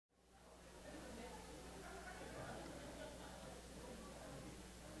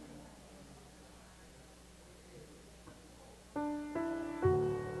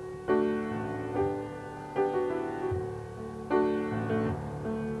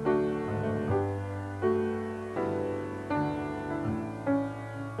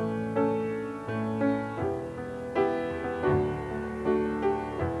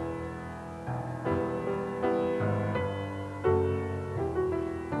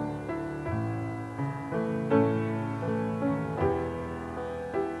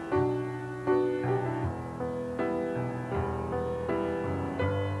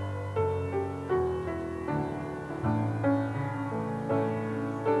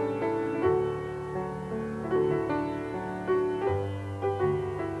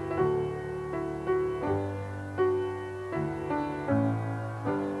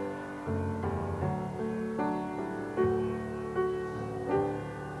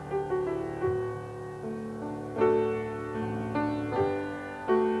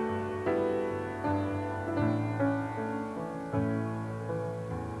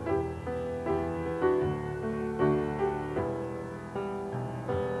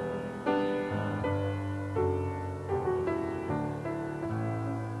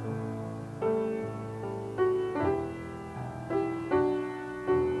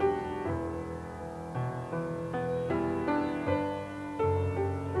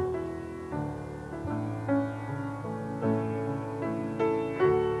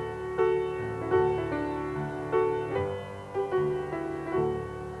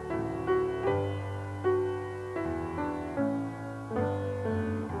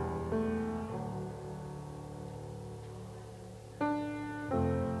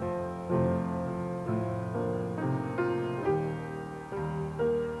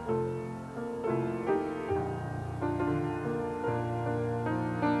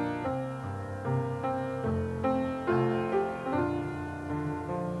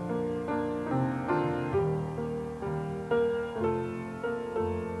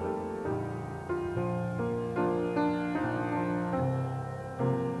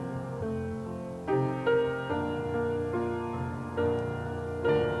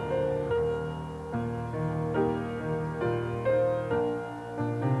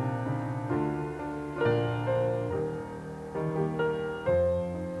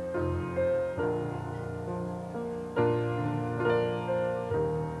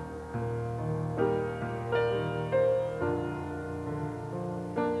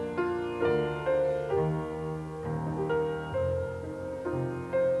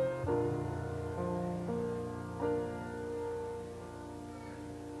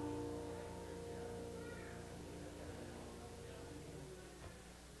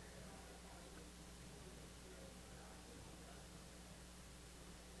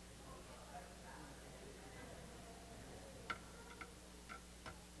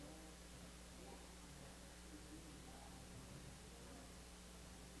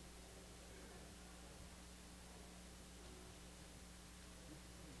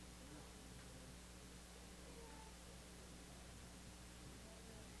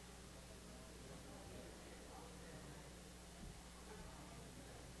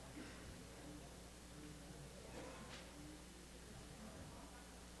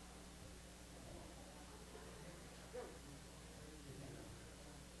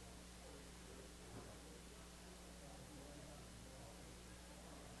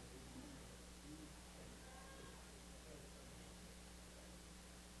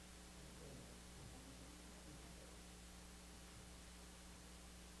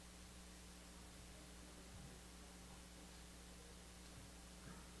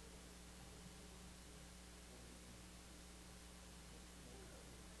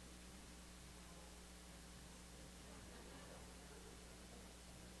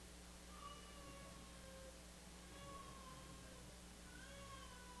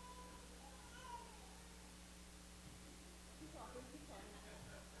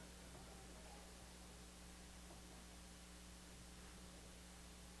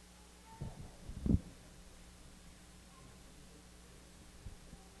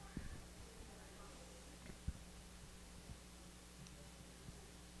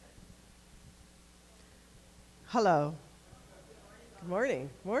Hello. Good morning.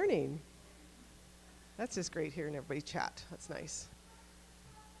 Morning. That's just great hearing everybody chat. That's nice.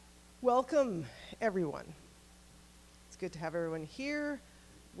 Welcome, everyone. It's good to have everyone here.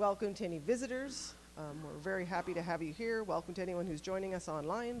 Welcome to any visitors. We're very happy to have you here. Welcome to anyone who's joining us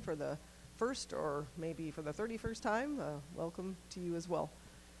online for the first or maybe for the 31st time. Welcome to you as well.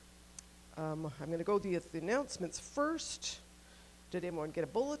 I'm going to go to the announcements first. Did anyone get a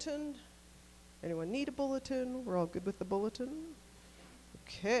bulletin? Anyone need a bulletin? We're all good with the bulletin?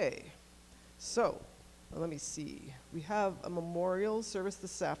 Okay. So, let me see. We have a memorial service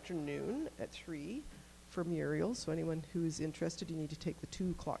this afternoon at 3 for Muriel. So anyone who is interested, you need to take the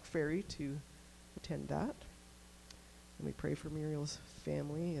 2 o'clock ferry to attend that. And we pray for Muriel's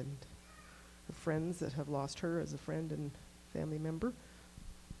family and her friends that have lost her as a friend and family member.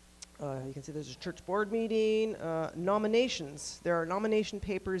 You can see there's a church board meeting. Nominations. There are nomination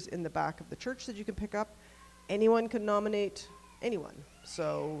papers in the back of the church that you can pick up. Anyone can nominate anyone.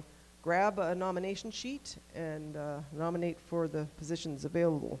 So grab a nomination sheet and nominate for the positions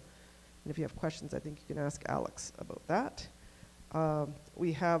available. And if you have questions, I think you can ask Alex about that.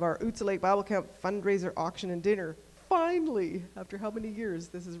 We have our Utsa Lake Bible Camp fundraiser auction and dinner. Finally, after how many years?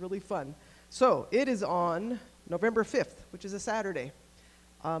 This is really fun. So it is on November 5th, which is a Saturday.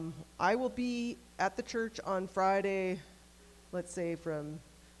 I will be at the church on Friday, let's say from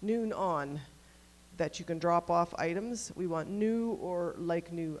noon on, that you can drop off items. We want new or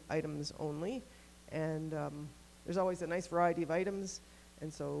like new items only. And there's always a nice variety of items.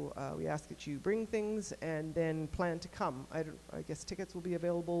 And so we ask that you bring things and then plan to come. I guess tickets will be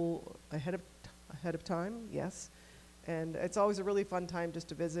available ahead of time, yes. And it's always a really fun time just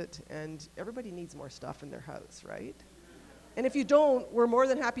to visit. And everybody needs more stuff in their house, right? And if you don't, we're more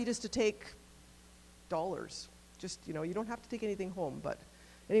than happy just to take dollars. Just, you don't have to take anything home. But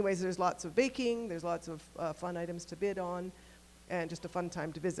anyways, there's lots of baking, there's lots of fun items to bid on, and just a fun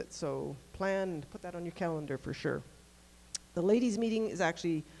time to visit. So plan and put that on your calendar for sure. The ladies' meeting is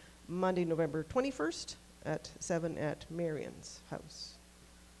actually Monday, November 21st at 7 at Marion's house.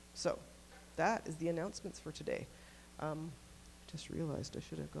 So that is the announcements for today. Just realized I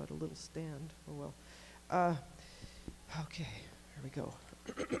should have got a little stand. Oh well. Okay, here we go.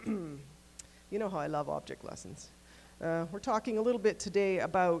 You know how I love object lessons. We're talking a little bit today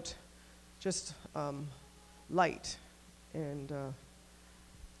about just light and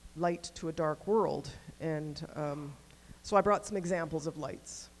light to a dark world. And so I brought some examples of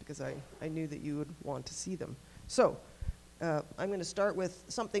lights because I knew that you would want to see them. So I'm going to start with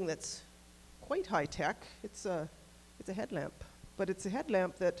something that's quite high tech. It's a headlamp, but it's a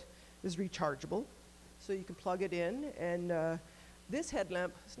headlamp that is rechargeable. So you can plug it in, and this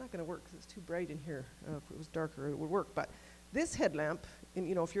headlamp, it's not going to work because it's too bright in here. If it was darker, it would work. But this headlamp,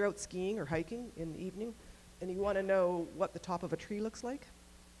 if you're out skiing or hiking in the evening, and you want to know what the top of a tree looks like,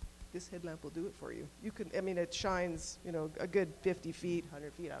 this headlamp will do it for you. It shines, a good 50 feet,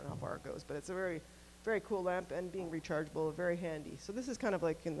 100 feet. I don't know how far it goes, but it's a very, very cool lamp, and being rechargeable, very handy. So this is kind of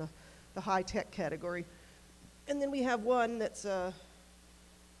like in the high-tech category. And then we have one that's kind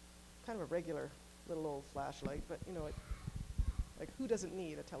of a regular little old flashlight, but like who doesn't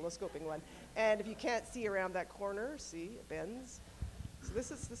need a telescoping one? And if you can't see around that corner, see, it bends. So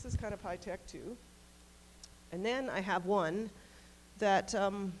this is kind of high tech too. And then I have one that I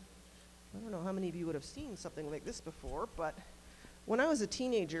don't know how many of you would have seen something like this before, but when I was a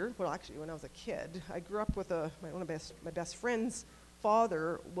teenager, well actually when I was a kid, I grew up with one of my best friend's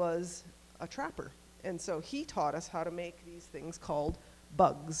father was a trapper. And so he taught us how to make these things called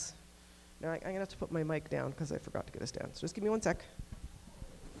bugs. Now, I'm going to have to put my mic down because I forgot to get a stand. So just give me 1 sec.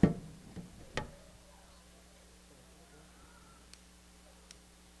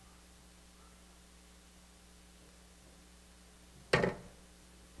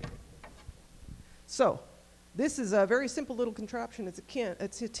 So this is a very simple little contraption. It's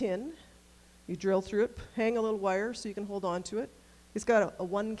a tin. You drill through it, hang a little wire so you can hold on to it. It's got a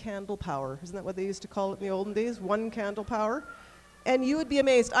one-candle power. Isn't that what they used to call it in the olden days? One-candle power. And you would be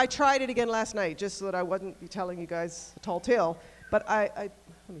amazed. I tried it again last night just so that I wouldn't be telling you guys a tall tale. But let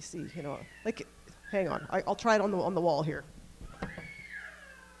me see, hang on. I'll try it on the wall here.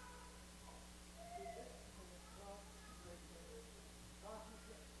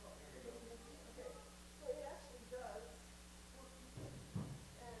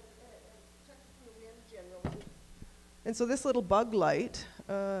 And so this little bug light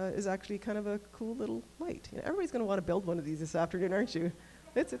is actually kind of a cool little light. Everybody's going to want to build one of these this afternoon, aren't you?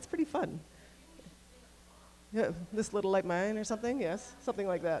 It's pretty fun. Yeah, this little light mine or something, yes, something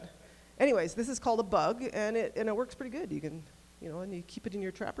like that. Anyways, this is called a bug, and it works pretty good. You can, and you keep it in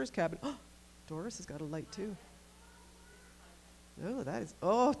your trapper's cabin. Oh, Doris has got a light too. Oh, that is,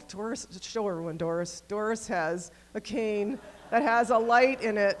 oh, Doris, show everyone Doris. Doris has a cane that has a light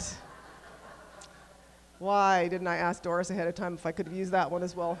in it. Why didn't I ask Doris ahead of time if I could have used that one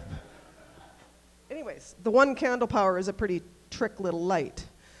as well? Anyways, the one candle power is a pretty trick little light.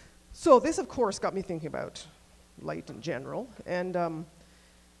 So this, of course, got me thinking about light in general. And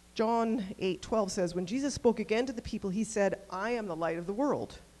John 8:12 says, when Jesus spoke again to the people, he said, I am the light of the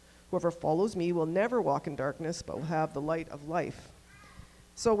world. Whoever follows me will never walk in darkness, but will have the light of life.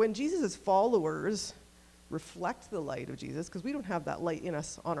 So when Jesus' followers reflect the light of Jesus, because we don't have that light in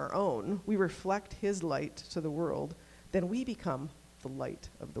us on our own, we reflect his light to the world, then we become the light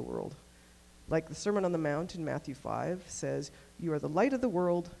of the world. Like the Sermon on the Mount in Matthew 5 says, you are the light of the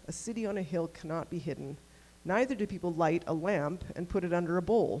world, a city on a hill cannot be hidden. Neither do people light a lamp and put it under a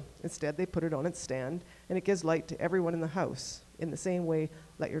bowl. Instead, they put it on its stand, and it gives light to everyone in the house. In the same way,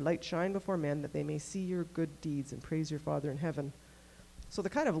 let your light shine before men, that they may see your good deeds and praise your Father in heaven. So the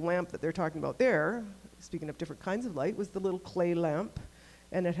kind of lamp that they're talking about there, speaking of different kinds of light, was the little clay lamp,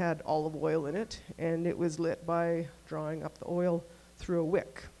 and it had olive oil in it, and it was lit by drawing up the oil through a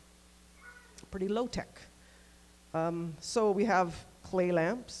wick. Pretty low-tech. So we have clay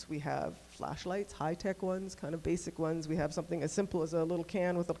lamps, we have flashlights, high-tech ones, kind of basic ones. We have something as simple as a little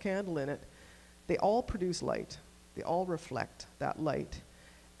can with a candle in it. They all produce light. They all reflect that light.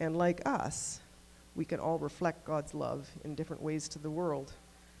 And like us, we can all reflect God's love in different ways to the world.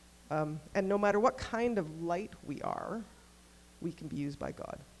 And no matter what kind of light we are, we can be used by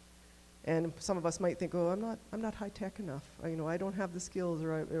God. And some of us might think, oh, I'm not high-tech enough. I don't have the skills,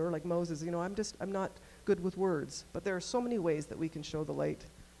 or like Moses, I'm not good with words. But there are so many ways that we can show the light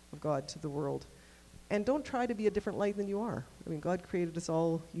of God to the world. And don't try to be a different light than you are. God created us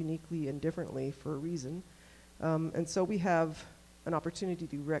all uniquely and differently for a reason. And so we have an opportunity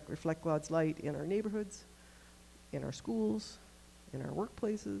to reflect God's light in our neighborhoods, in our schools, in our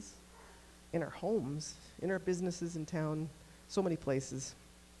workplaces, in our homes, in our businesses in town, so many places.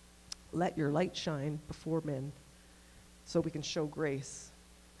 Let your light shine before men so we can show grace,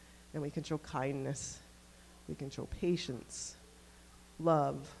 and we can show kindness, we can show patience,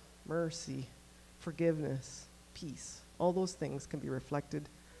 love, mercy, forgiveness, peace. All those things can be reflected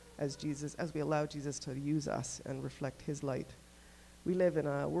as we allow Jesus to use us and reflect his light. We live in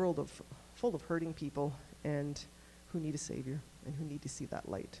a world full of hurting people and who need a Savior and who need to see that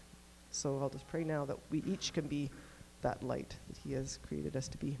light. So I'll just pray now that we each can be that light that he has created us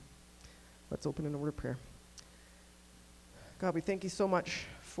to be. Let's open in a word of prayer. God, we thank you so much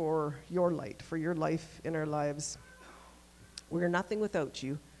for your light, for your life in our lives. We are nothing without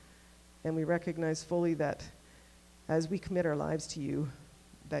you, and we recognize fully that as we commit our lives to you,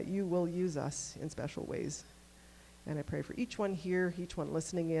 that you will use us in special ways. And I pray for each one here, each one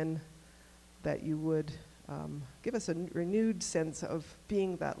listening in, that you would give us a renewed sense of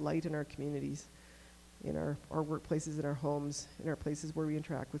being that light in our communities, in our workplaces, in our homes, in our places where we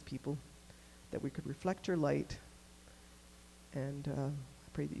interact with people, that we could reflect your light. And I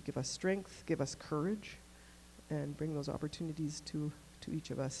pray that you give us strength, give us courage, and bring those opportunities to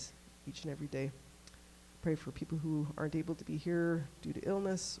each of us each and every day. Pray for people who aren't able to be here due to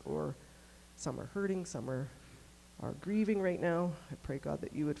illness, or some are hurting, some are grieving right now. I pray, God,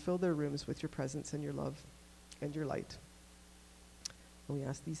 that you would fill their rooms with your presence and your love and your light. And we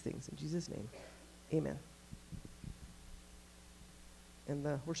ask these things in Jesus' name. Amen. And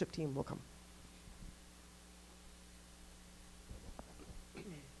the worship team will come.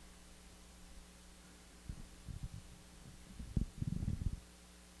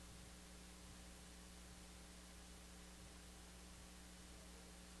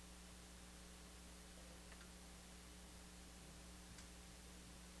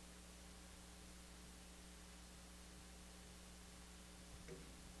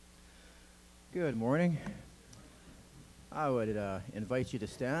 Good morning. I would invite you to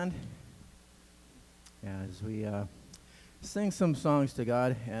stand as we sing some songs to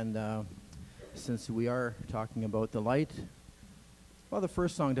God. And since we are talking about the light, well, the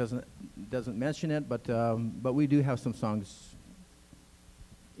first song doesn't mention it, but we do have some songs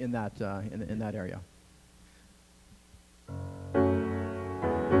in that in that area.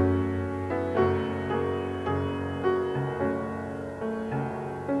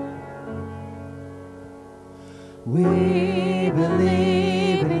 We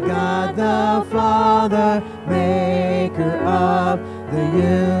believe in God the Father, maker of the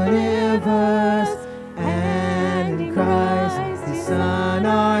universe, and in Christ, his Son,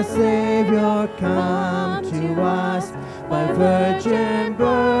 our Savior, come to us by virgin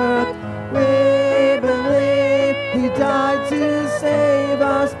birth. We believe he died to save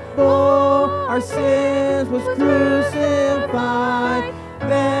us, bore our sins, was crucified,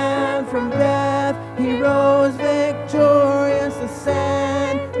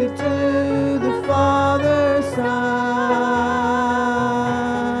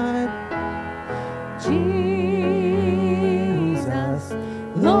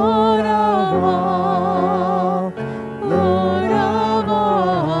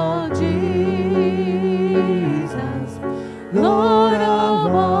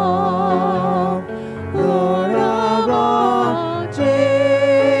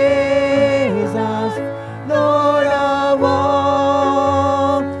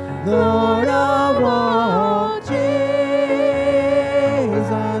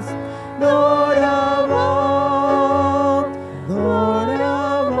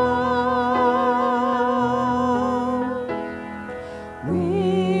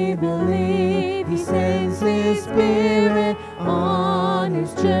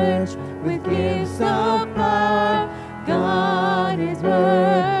 with gifts of power. God, His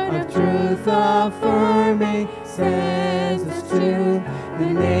word of truth affirming, sends us to the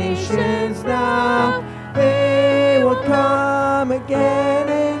nations now. He will come again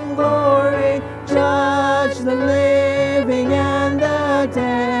in glory, judge the living and the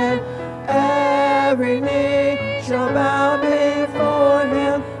dead. Every knee shall bow before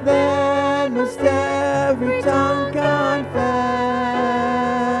Him, then must every tongue confess.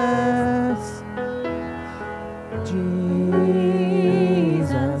 Jesus,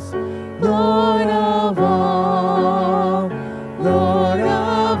 Lord of all, Lord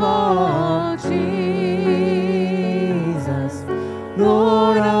of all. Jesus,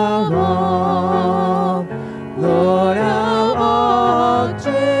 Lord of all, Lord of all. Jesus,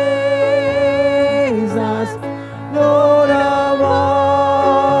 Lord of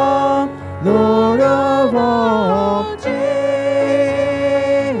all, Lord of all. Jesus,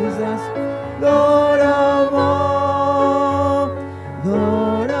 Lord of all,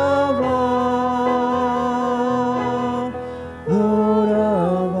 Lord of all, Lord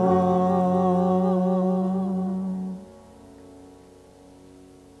of all.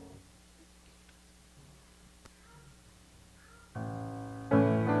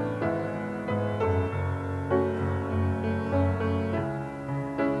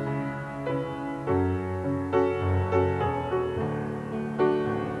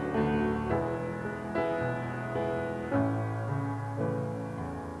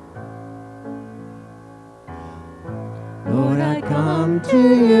 Lord, I come to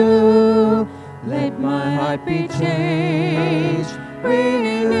you, let my heart be changed,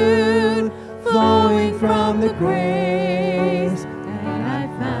 renewed, flowing from the grace that I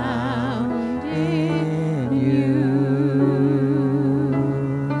found in you.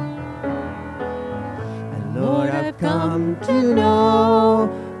 And Lord, I've come to know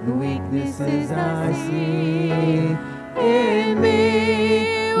the weaknesses I see in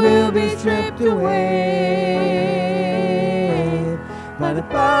me will be stripped away by the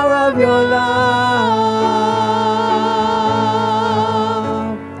power of your love.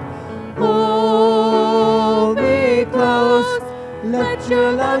 Hold me close, let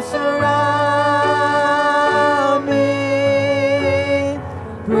your love surround me.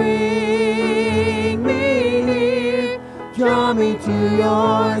 Bring me near, draw me to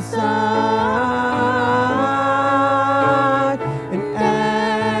your side. And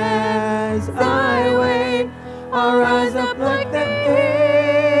as I wait, I'll rise up like the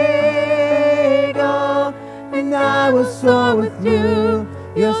eagle, and I will soar with you.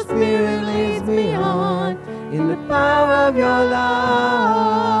 Your spirit leads me on in the power of your love.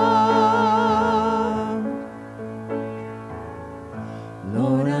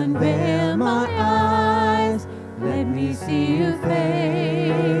 Lord, unveil my eyes, let me see you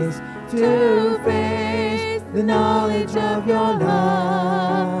face to face, the knowledge of your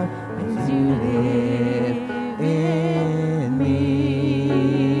love as you live in me.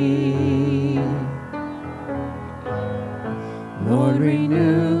 Lord,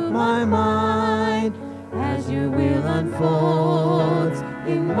 renew my mind as your will unfolds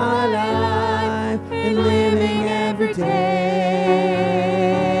in my life, in living every day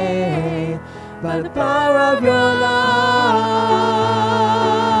by the power of your love.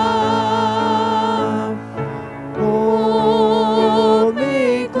 Hold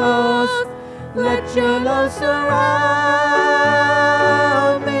me close, let your love surround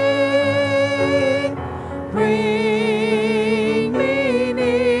me. Bring me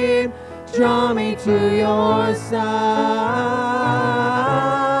near, draw me to your side.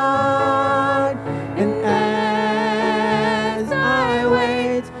 And as I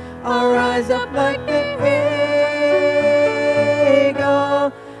wait, I'll rise up like the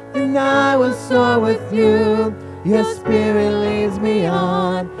eagle, and I will soar with you. Your spirit leads me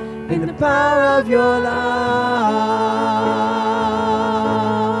on in the power of your love.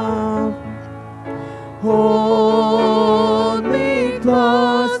 Hold me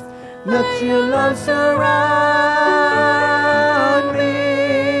close, let your love surround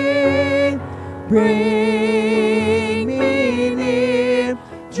me. Bring me near,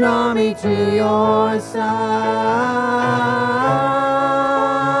 draw me to your side.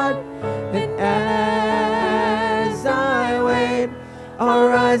 And as I wait, I'll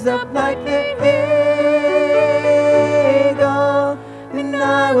rise up like the eagle, and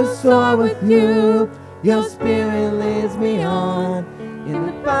I will soar with you. Your spirit leads me on in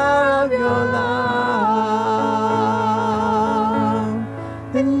the power of your love.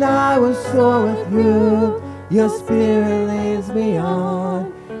 And I will soar with you. Your spirit leads me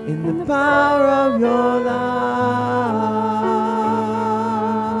on in the power of your love.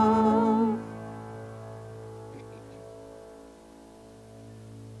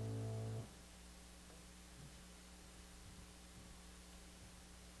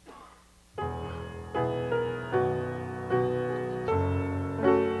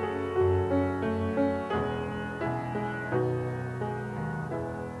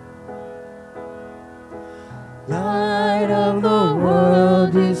 Light of the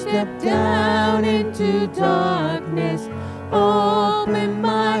world, you step down into darkness. Open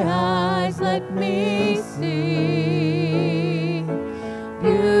my eyes, let me see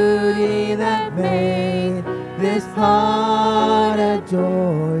beauty that made this heart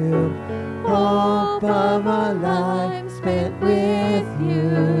adore you. Hope of a life spent with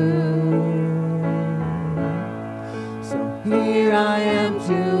you. So here I am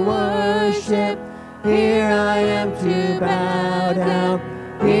to worship. Here I am to bow down.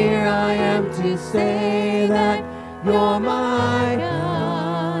 Here I am to say that you're my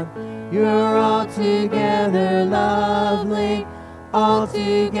God. You're altogether lovely,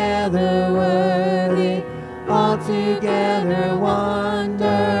 altogether worthy, altogether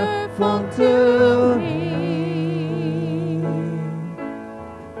wonderful to me.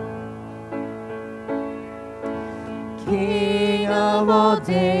 King of all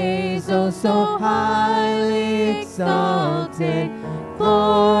days, oh so highly exalted,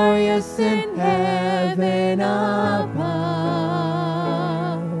 glorious in heaven above.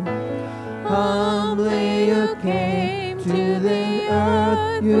 Humbly you came to the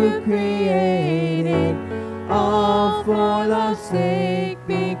earth you created, all for love's sake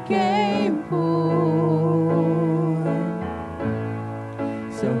became poor.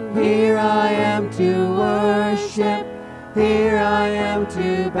 So here I am to worship. Here I am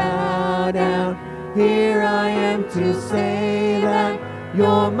to bow down. Here I am to say that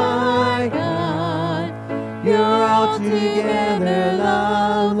you're my God. You're altogether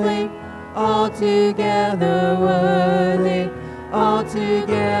lovely, altogether worthy,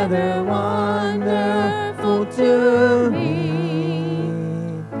 altogether wonderful to me.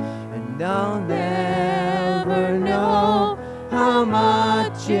 And I'll never know how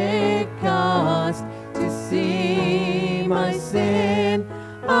much it cost to see my sin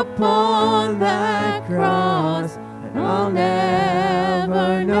upon that cross. And I'll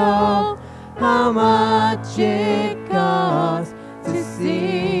never know how much it cost to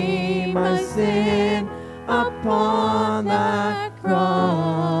see my sin upon that cross.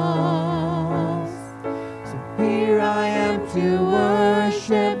 So here I am to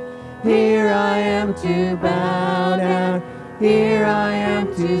worship. Here I am to bow down. Here I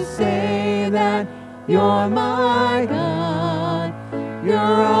am to say that you're my God. You're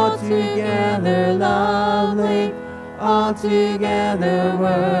altogether lovely, altogether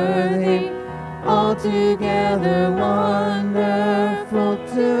worthy, altogether wonderful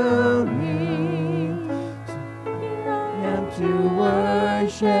to me. So here I am to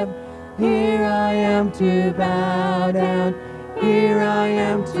worship. Here I am to bow down. Here I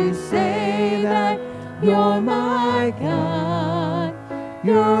am to say that you're my God.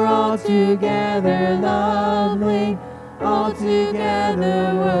 You're altogether lovely,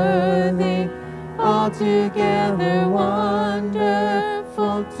 altogether worthy, altogether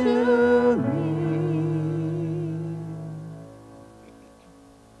wonderful to me.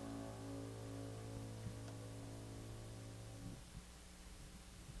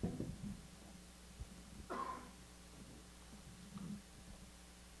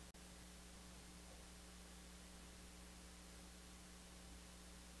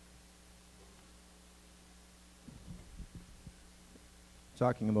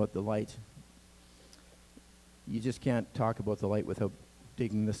 Talking about the light. You just can't talk about the light without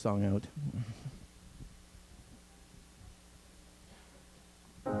digging this song out.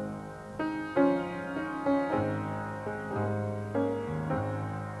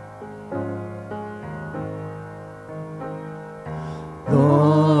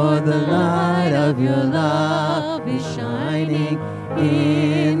 Lord, the light of your love is shining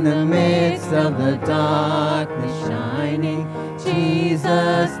in the midst of the darkness shining.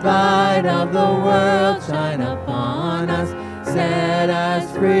 Jesus, light of the world, shine upon us. Set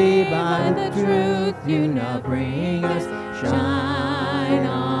us free by the truth you now bring us. Shine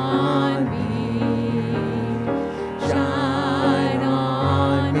on me. Shine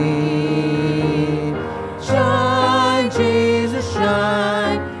on me. Shine, Jesus,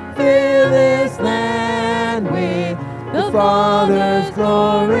 shine. Fill this land with the Father's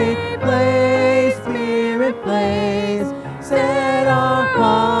glory. Blaze, Spirit, blaze. Set our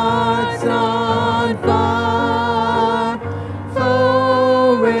hearts on fire.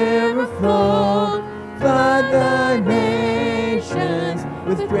 Flow, river, flow. Flood the nations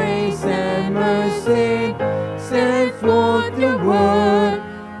with grace and mercy. Send forth your word,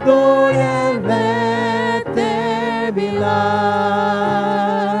 Lord, and let there be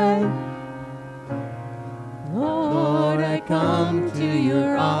light. Lord, I come to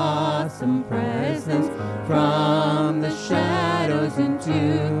your awesome presence. From the shadows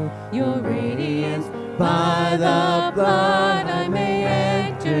into your radiance, by by the blood I may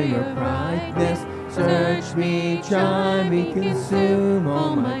enter your brightness. Search me, try me, consume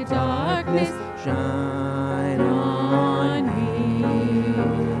all my darkness. Shine on me,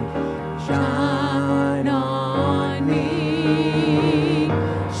 shine on me.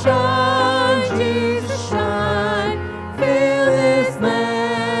 Shine, Jesus, shine. Fill this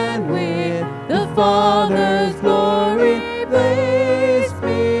land with the Father's glory. Blaze,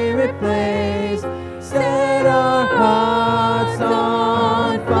 Spirit, blaze. Set our hearts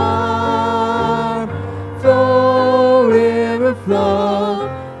on fire. Flow, river, flow.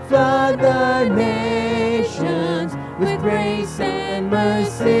 Flood the nations with grace and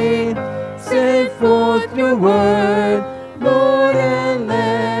mercy. Send forth your word, Lord, and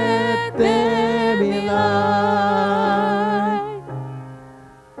let there be light.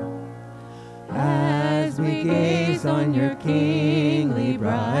 As we gaze on your kingly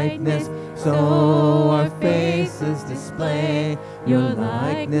brightness, so our faces display your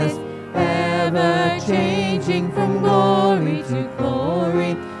likeness, ever changing from glory to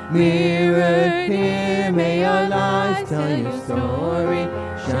glory. Mirrored here, may our lives tell your story.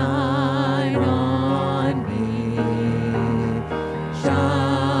 Shine on me,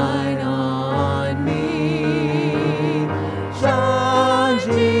 shine on me. Shine,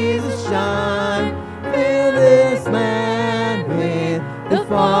 Jesus, shine. Fill this land with the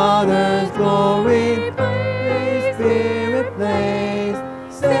Father's glory. Blaze, Spirit, blaze.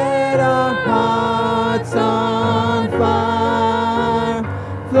 Set our hearts on fire.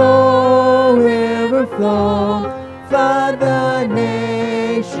 Flow, river, flow. Flood the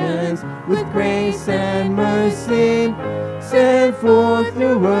nations with grace and mercy. Send forth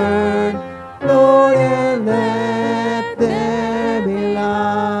your word, Lord, and let there be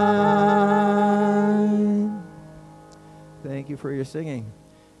light. Thank you for your singing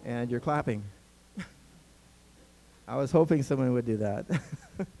and your clapping. I was hoping someone would do that.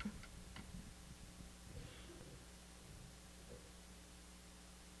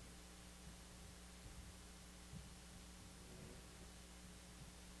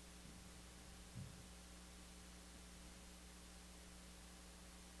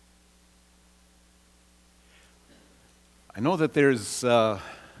 I know that there's a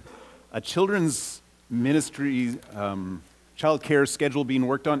children's ministry child care schedule being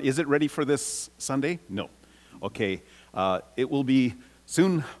worked on. Is it ready for this Sunday? No. Okay. It will be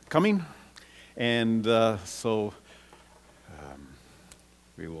soon coming, and so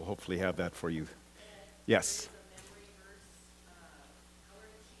we will hopefully have that for you. Yes.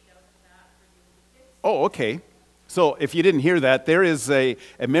 Oh, okay. So if you didn't hear that, there is a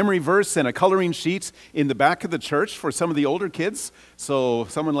memory verse and a coloring sheet in the back of the church for some of the older kids. So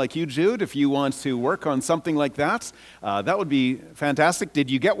someone like you, Jude, if you want to work on something like that, that would be fantastic.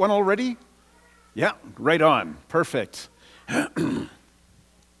 Did you get one already? Yeah, right on. Perfect.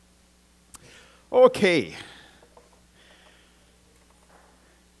 Okay.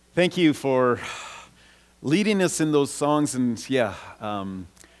 Thank you for leading us in those songs, and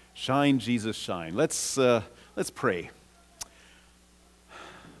shine, Jesus, shine. Let's pray.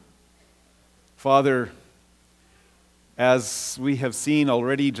 Father, as we have seen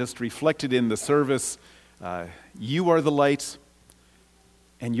already just reflected in the service, you are the light,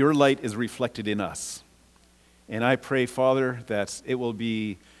 and your light is reflected in us. And I pray, Father, that it will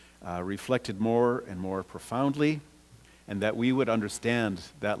be reflected more and more profoundly, and that we would understand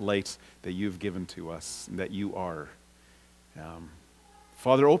that light that you've given to us, and that you are.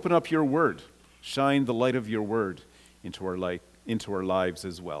 Father, open up your word. Shine the light of your word into our lives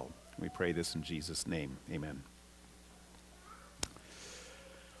as well. We pray this in Jesus' name. Amen.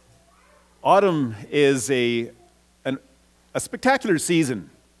 Autumn is a spectacular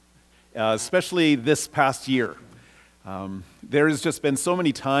season, especially this past year. There has just been so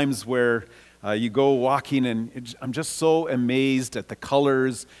many times where you go walking, and I'm just so amazed at the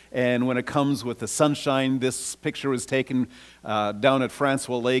colors. And when it comes with the sunshine, this picture was taken down at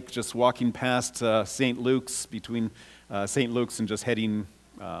Francois Lake, just walking past St. Luke's, between St. Luke's and just heading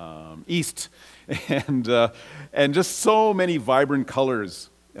east. And just so many vibrant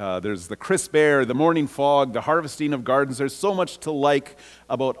colors. There's the crisp air, the morning fog, the harvesting of gardens. There's so much to like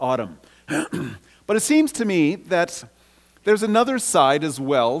about autumn. But it seems to me that there's another side as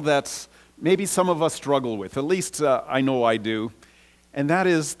well that maybe some of us struggle with. At least I know I do. And that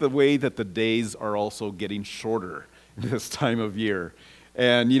is the way that the days are also getting shorter this time of year.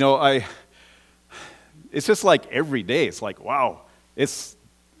 And, it's just like every day. It's like, wow, it's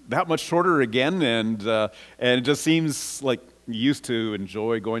that much shorter again. And it just seems like you used to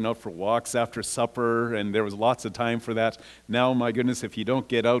enjoy going out for walks after supper, and there was lots of time for that. Now, my goodness, if you don't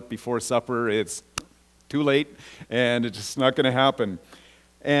get out before supper, it's too late, and it's just not going to happen.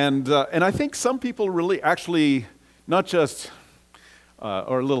 And I think some people really actually not just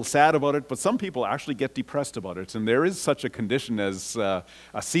are a little sad about it, but some people actually get depressed about it. And there is such a condition as a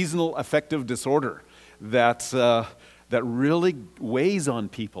seasonal affective disorder that really weighs on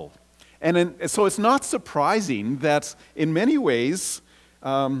people. So it's not surprising that in many ways,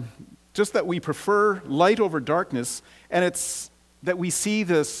 just that we prefer light over darkness, and it's that we see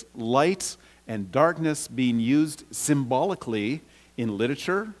this light and darkness being used symbolically in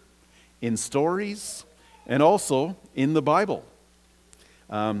literature, in stories, and also in the Bible.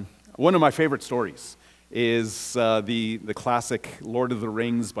 One of my favorite stories is the classic Lord of the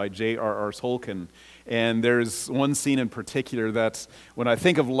Rings by J.R.R. Tolkien. And there's one scene in particular that when I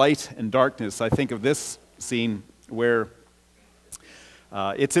think of light and darkness, I think of this scene where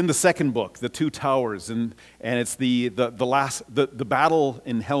it's in the second book, The Two Towers, and it's the battle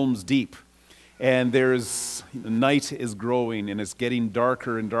in Helm's Deep. And the night is growing, and it's getting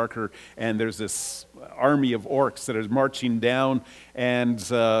darker and darker, and there's this army of orcs that is marching down and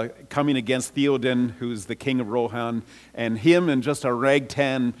coming against Theoden, who's the king of Rohan, and him and just a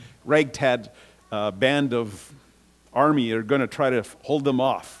ragtag band of army are going to try to hold them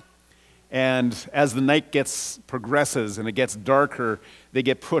off. And as the night progresses and it gets darker, they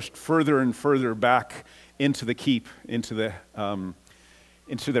get pushed further and further back into the keep, into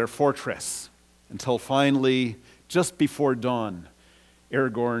their fortress, until finally, just before dawn,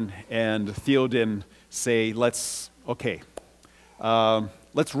 Aragorn and Theoden say, let's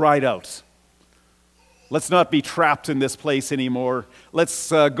ride out. Let's not be trapped in this place anymore.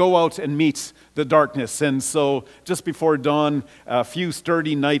 Let's go out and meet the darkness. And so just before dawn, a few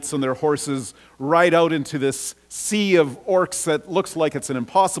sturdy knights on their horses ride out into this sea of orcs that looks like it's an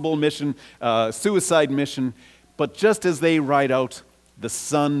impossible mission, suicide mission. But just as they ride out, the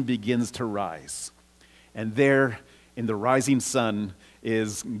sun begins to rise. And there in the rising sun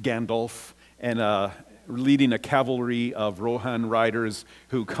is Gandalf and leading a cavalry of Rohan riders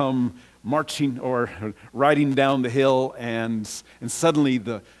who come marching or riding down the hill, and suddenly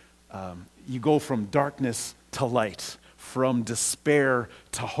you go from darkness to light, from despair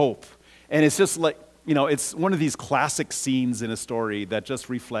to hope. And it's just like, it's one of these classic scenes in a story that just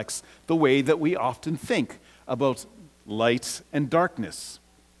reflects the way that we often think about light and darkness.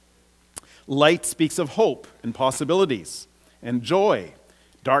 Light speaks of hope and possibilities and joy.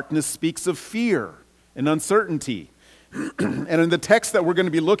 Darkness speaks of fear and uncertainty. And in the text that we're going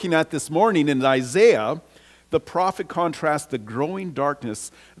to be looking at this morning in Isaiah, the prophet contrasts the growing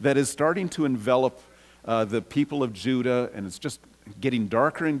darkness that is starting to envelop the people of Judah, and it's just getting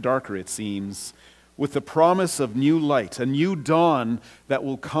darker and darker, it seems, with the promise of new light, a new dawn that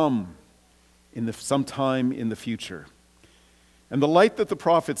will come sometime in the future. And the light that the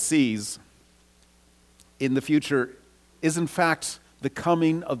prophet sees in the future is in fact the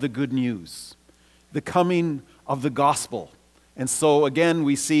coming of the good news, the coming of the gospel. And so again,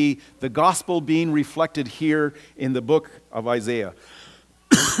 we see the gospel being reflected here in the book of Isaiah.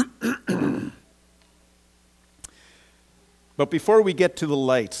 But before we get to the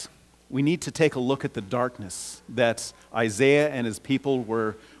light, we need to take a look at the darkness that Isaiah and his people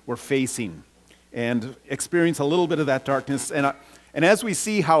were facing and experience a little bit of that darkness. And as we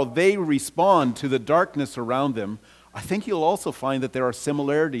see how they respond to the darkness around them, I think you'll also find that there are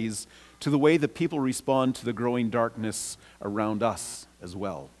similarities to the way that people respond to the growing darkness around us as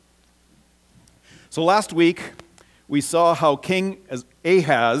well. So last week, we saw how King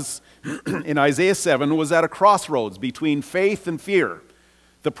Ahaz in Isaiah 7 was at a crossroads between faith and fear.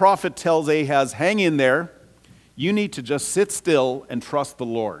 The prophet tells Ahaz, hang in there. You need to just sit still and trust the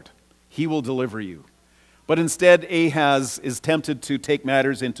Lord. He will deliver you. But instead, Ahaz is tempted to take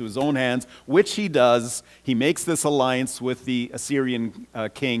matters into his own hands, which he does. He makes this alliance with the Assyrian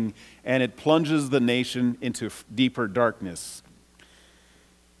king, and it plunges the nation into deeper darkness.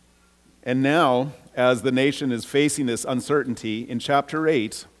 And now, as the nation is facing this uncertainty, in chapter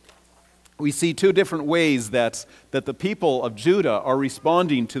 8, we see two different ways that the people of Judah are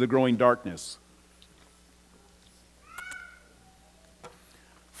responding to the growing darkness.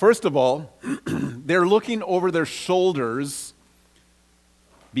 First of all, they're looking over their shoulders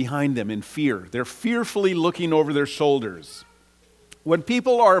behind them in fear. They're fearfully looking over their shoulders. When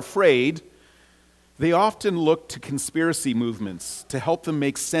people are afraid, they often look to conspiracy movements to help them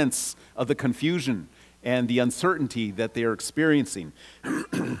make sense of the confusion and the uncertainty that they are experiencing.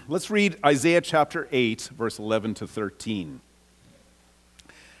 Let's read Isaiah chapter 8, verse 11 to 13.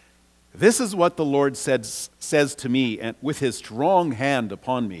 This is what the Lord says to me, and with his strong hand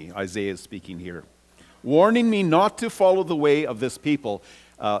upon me, Isaiah is speaking here, warning me not to follow the way of this people.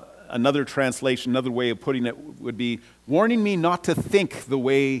 another translation, another way of putting it would be, warning me not to think the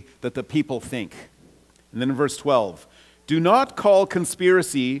way that the people think. And then in verse 12, do not call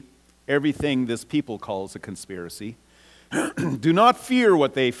conspiracy everything this people calls a conspiracy. Do not fear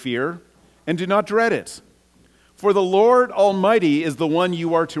what they fear, and do not dread it. For the Lord Almighty is the one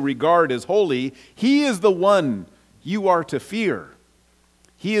you are to regard as holy. He is the one you are to fear.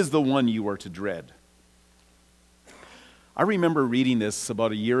 He is the one you are to dread. I remember reading this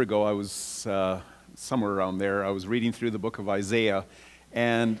about a year ago. I was somewhere around there. I was reading through the book of Isaiah,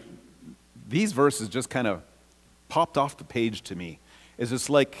 and these verses just kind of popped off the page to me. It's just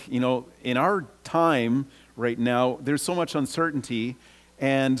like, in our time right now, there's so much uncertainty,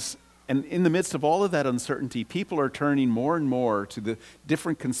 and in the midst of all of that uncertainty, people are turning more and more to the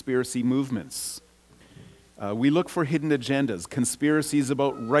different conspiracy movements. We look for hidden agendas, conspiracies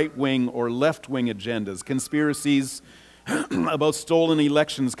about right-wing or left-wing agendas, conspiracies about stolen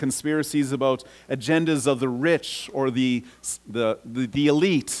elections, conspiracies about agendas of the rich or the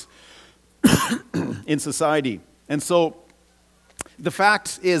elite in society. And so the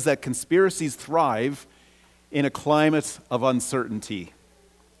fact is that conspiracies thrive in a climate of uncertainty.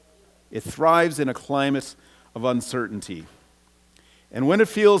 It thrives in a climate of uncertainty. And when it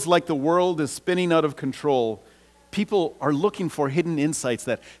feels like the world is spinning out of control, people are looking for hidden insights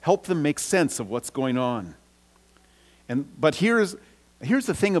that help them make sense of what's going on. But here's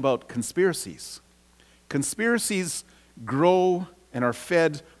the thing about conspiracies. Conspiracies grow and are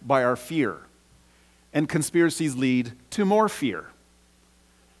fed by our fear. And conspiracies lead to more fear.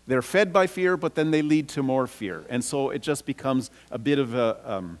 They're fed by fear, but then they lead to more fear. And so it just becomes a bit of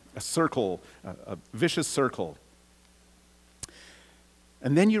a circle, a vicious circle.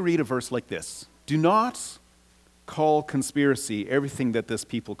 And then you read a verse like this. Do not call conspiracy everything that this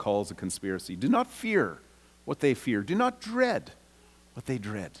people calls a conspiracy. Do not fear what they fear. Do not dread what they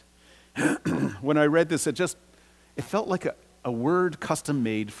dread. When I read this, it felt like a word custom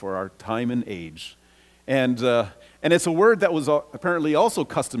made for our time and age. And it's a word that was apparently also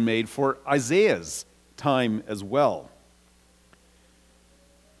custom made for Isaiah's time as well.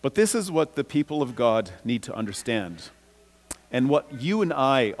 But this is what the people of God need to understand, and what you and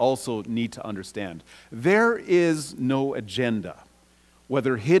I also need to understand. There is no agenda,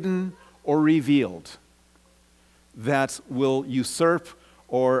 whether hidden or revealed, that will usurp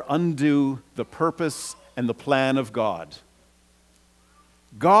or undo the purpose and the plan of God.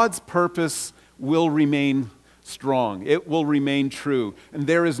 God's purpose will remain strong. It will remain true. And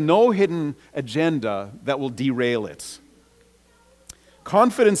there is no hidden agenda that will derail it.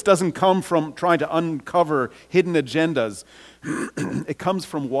 Confidence doesn't come from trying to uncover hidden agendas. It comes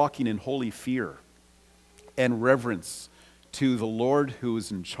from walking in holy fear and reverence to the Lord who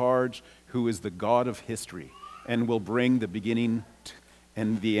is in charge, who is the God of history, and will bring the beginning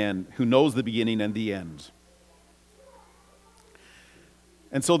and the end, who knows the beginning and the end.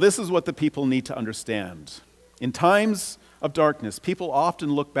 And so this is what the people need to understand. In times of darkness, people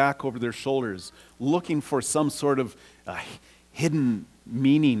often look back over their shoulders, looking for some sort of hidden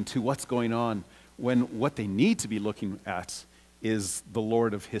meaning to what's going on, when what they need to be looking at is the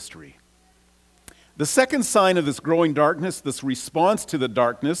Lord of history. The second sign of this growing darkness, this response to the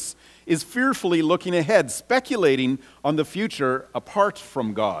darkness, is fearfully looking ahead, speculating on the future apart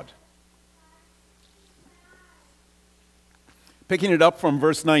from God. Picking it up from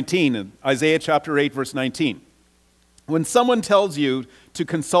verse 19, in Isaiah chapter 8, verse 19. When someone tells you to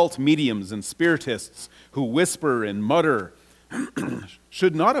consult mediums and spiritists who whisper and mutter,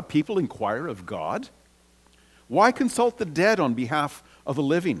 should not a people inquire of God? Why consult the dead on behalf of the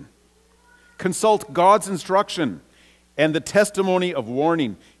living? Consult God's instruction and the testimony of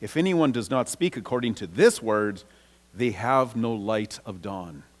warning. If anyone does not speak according to this word, they have no light of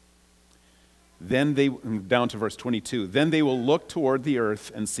dawn. Then they, down to verse 22, then they will look toward the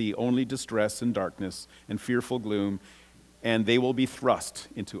earth and see only distress and darkness and fearful gloom, and they will be thrust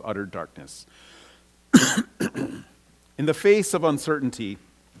into utter darkness. In the face of uncertainty,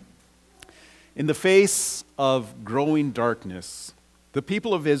 in the face of growing darkness, the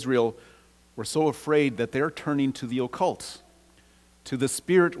people of Israel were so afraid that they're turning to the occult, to the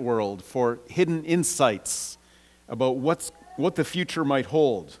spirit world for hidden insights about what the future might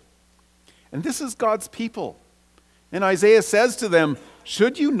hold. And this is God's people. And Isaiah says to them,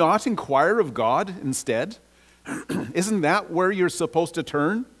 should you not inquire of God instead? Isn't that where you're supposed to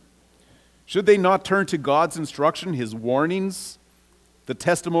turn? Should they not turn to God's instruction, His warnings, the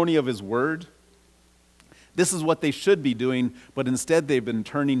testimony of His word? This is what they should be doing, but instead they've been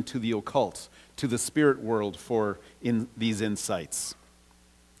turning to the occult, to the spirit world for these insights.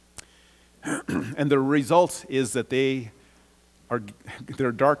 And the result is that they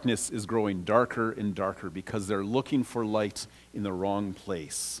their darkness is growing darker and darker because they're looking for light in the wrong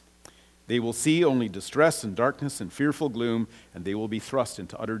place. They will see only distress and darkness and fearful gloom, and they will be thrust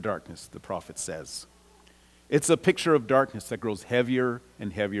into utter darkness, the prophet says. It's a picture of darkness that grows heavier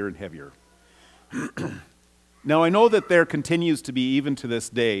and heavier and heavier. Now, I know that there continues to be, even to this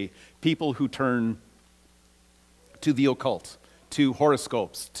day, people who turn to the occult, to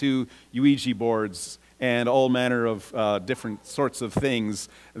horoscopes, to Ouija boards, and all manner of different sorts of things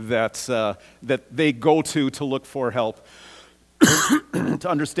that they go to look for help, to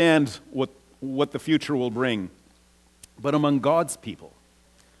understand what the future will bring. But among God's people,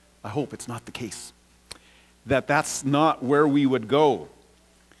 I hope it's not the case, that's not where we would go.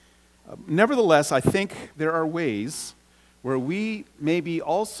 Nevertheless, I think there are ways where we maybe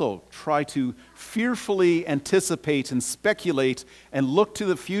also try to fearfully anticipate and speculate and look to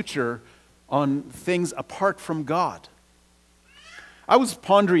the future on things apart from God. I was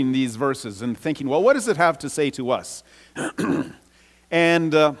pondering these verses and thinking, well, what does it have to say to us?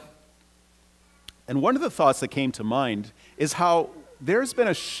 And one of the thoughts that came to mind is how there's been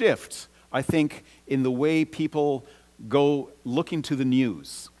a shift, I think, in the way people go looking to the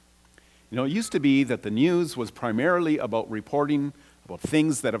news. You know, it used to be that the news was primarily about reporting about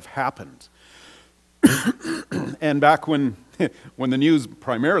things that have happened. And back when the news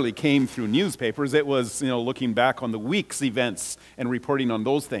primarily came through newspapers, it was, looking back on the week's events and reporting on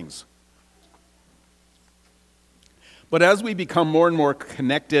those things. But as we become more and more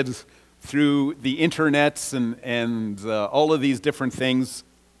connected through the internet and all of these different things,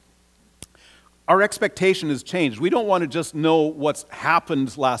 our expectation has changed. We don't want to just know what's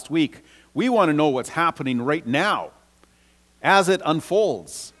happened last week. We want to know what's happening right now as it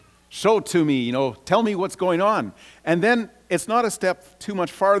unfolds. Show it to me, tell me what's going on. And then it's not a step too much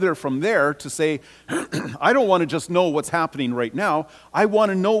farther from there to say, I don't want to just know what's happening right now. I want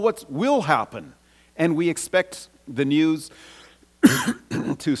to know what will happen. And we expect the news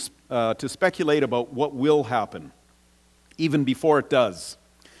to speculate about what will happen, even before it does.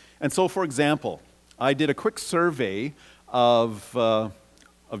 And so, for example, I did a quick survey of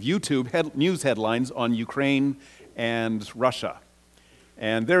YouTube news headlines on Ukraine and Russia.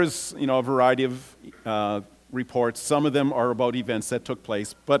 And there's, a variety of reports. Some of them are about events that took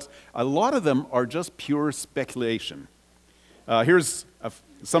place, but a lot of them are just pure speculation. Here's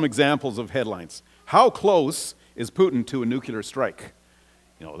some examples of headlines. How close is Putin to a nuclear strike?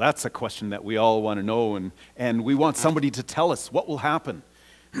 That's a question that we all want to know, and we want somebody to tell us what will happen.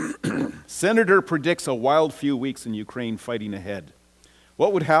 Senator predicts a wild few weeks in Ukraine fighting ahead.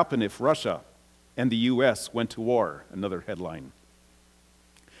 What would happen if Russia and the U.S. went to war? Another headline.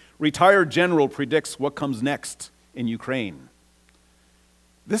 Retired general predicts what comes next in Ukraine.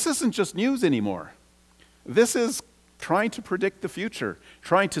 This isn't just news anymore. This is trying to predict the future,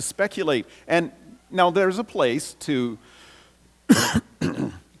 trying to speculate. And now there's a place to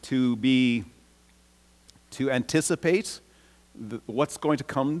anticipate what's going to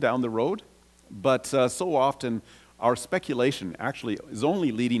come down the road, but so often our speculation actually is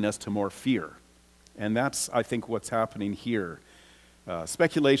only leading us to more fear. And that's, I think, what's happening here.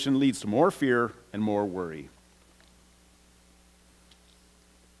 Speculation leads to more fear and more worry.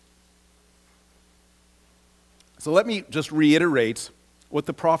 So let me just reiterate what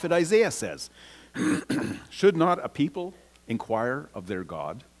the prophet Isaiah says. Should not a people inquire of their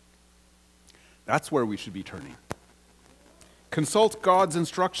God? That's where we should be turning. Consult God's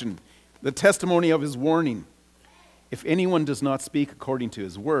instruction, the testimony of his warning. If anyone does not speak according to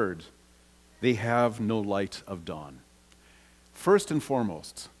his word, they have no light of dawn. First and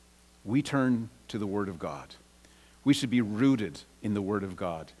foremost, we turn to the word of God. We should be rooted in the word of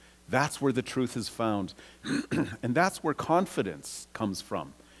God. That's where the truth is found. And that's where confidence comes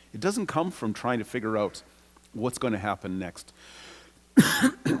from. It doesn't come from trying to figure out what's going to happen next.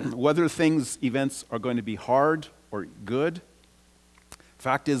 Whether events are going to be hard or good,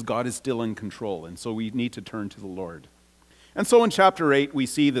 fact is God is still in control, and so we need to turn to the Lord. And so in chapter 8, we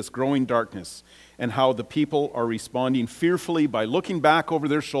see this growing darkness and how the people are responding fearfully by looking back over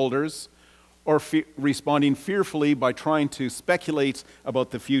their shoulders, or responding fearfully by trying to speculate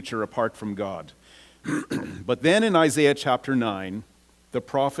about the future apart from God. But then in Isaiah chapter 9, the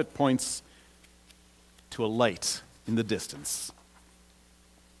prophet points to a light in the distance.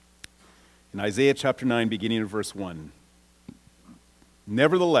 In Isaiah chapter 9, beginning in verse 1,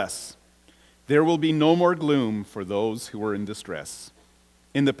 nevertheless, there will be no more gloom for those who are in distress.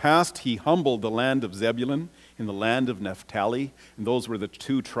 In the past, he humbled the land of Zebulun and the land of Naphtali, and those were the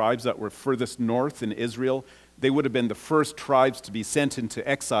two tribes that were furthest north in Israel. They would have been the first tribes to be sent into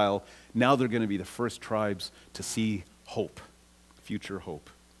exile. Now they're going to be the first tribes to see hope. future hope.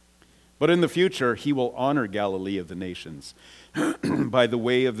 But in the future, he will honor Galilee of the nations by the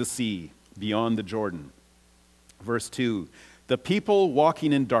way of the sea beyond the Jordan. Verse 2, the people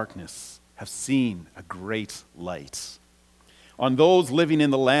walking in darkness have seen a great light. On those living in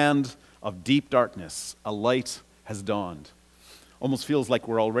the land of deep darkness, a light has dawned. Almost feels like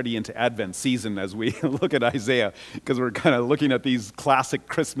we're already into Advent season as we look at Isaiah, because we're kind of looking at these classic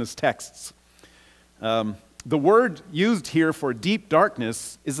Christmas texts. The word used here for deep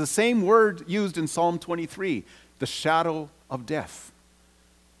darkness is the same word used in Psalm 23, the shadow of death.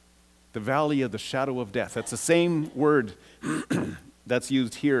 The valley of the shadow of death. That's the same word that's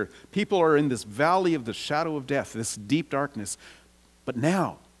used here. People are in this valley of the shadow of death, this deep darkness. But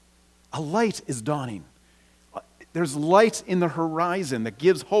now, a light is dawning. There's light in the horizon that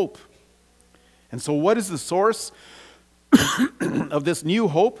gives hope. And so what is the source of this new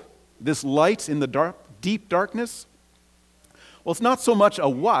hope, this light in the deep darkness? Well, it's not so much a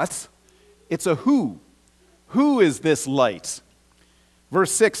what, it's a who. Who is this light?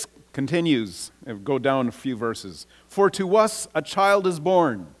 Verse 6 continues, go down a few verses. For to us a child is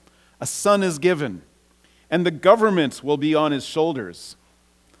born, a son is given, and the government will be on his shoulders.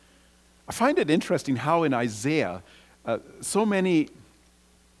 I find it interesting how in Isaiah, so many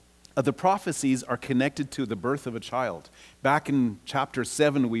of the prophecies are connected to the birth of a child. Back in chapter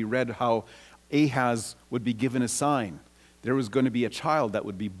 7, we read how Ahaz would be given a sign. There was going to be a child that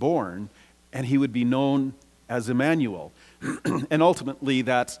would be born, and he would be known as Emmanuel. And ultimately,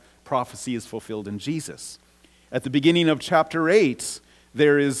 that prophecy is fulfilled in Jesus. At the beginning of chapter 8,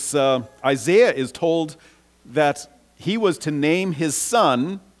 Isaiah is told that he was to name his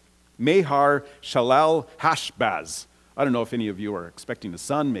son Mahar Shalal Hashbaz. I don't know if any of you are expecting a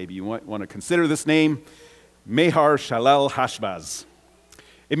son. Maybe you want to consider this name, Mahar Shalal Hashbaz.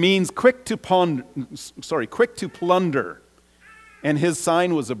 It means quick to plunder. And his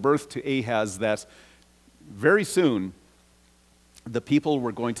sign was a birth to Ahaz that very soon the people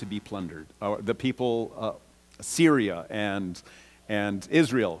were going to be plundered. The people, Syria and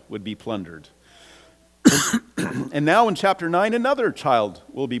Israel would be plundered. And now in chapter 9, another child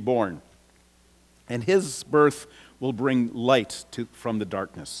will be born. And his birth will bring light from the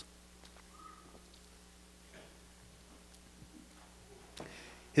darkness.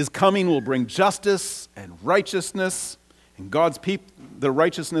 His coming will bring justice and righteousness, and the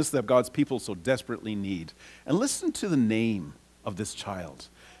righteousness that God's people so desperately need. And listen to the name of this child.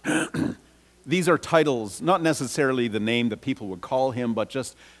 These are titles, not necessarily the name that people would call him, but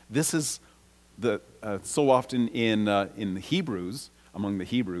just this is so often in the Hebrews, among the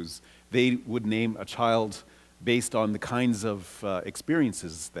Hebrews, they would name a child based on the kinds of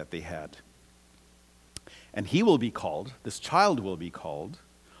experiences that they had. And this child will be called,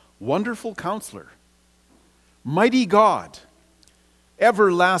 Wonderful Counselor, Mighty God,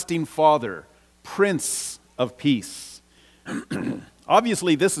 Everlasting Father, Prince of Peace.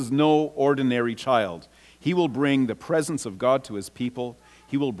 Obviously, this is no ordinary child. He will bring the presence of God to his people.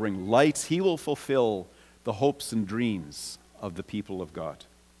 He will bring light. He will fulfill the hopes and dreams of the people of God.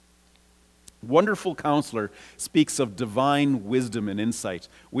 Wonderful Counselor speaks of divine wisdom and insight.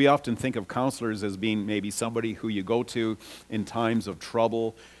 We often think of counselors as being maybe somebody who you go to in times of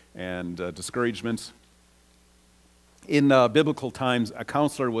trouble and discouragement. In biblical times, a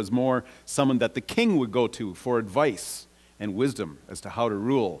counselor was more someone that the king would go to for advice and wisdom as to how to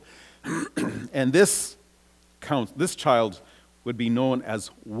rule. And this child would be known as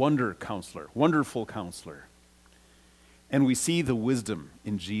Wonderful Counselor. And we see the wisdom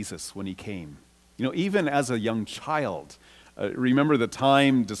in Jesus when he came. You know, even as a young child, remember the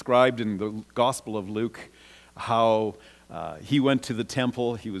time described in the Gospel of Luke, how he went to the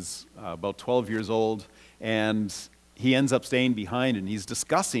temple. He was about 12 years old, and he ends up staying behind, and he's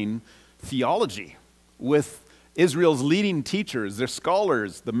discussing theology with Israel's leading teachers, their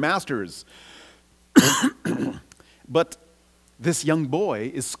scholars, the masters. But this young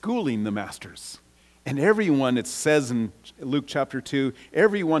boy is schooling the masters. And everyone, it says in Luke chapter 2,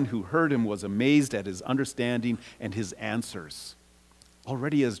 everyone who heard him was amazed at his understanding and his answers,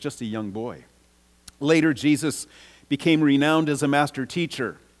 already as just a young boy. Later, Jesus became renowned as a master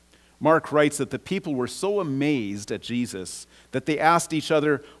teacher. Mark writes that the people were so amazed at Jesus that they asked each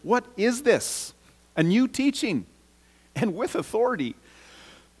other, "What is this? A new teaching, and with authority."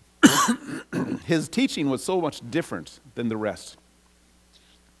 His teaching was so much different than the rest.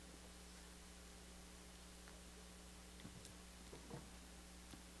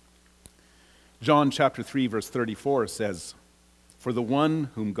 John chapter 3, verse 34 says, "For the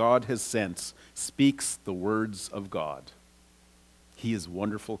one whom God has sent speaks the words of God. He is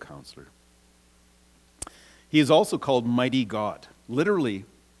Wonderful Counselor." He is also called Mighty God. literally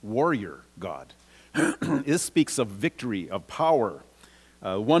warrior God. This speaks of victory, of power,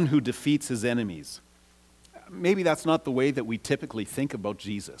 one who defeats his enemies. Maybe that's not the way that we typically think about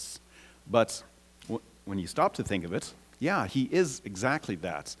Jesus, but when you stop to think of it, yeah, he is exactly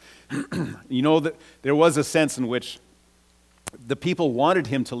that. You know, that there was a sense in which the people wanted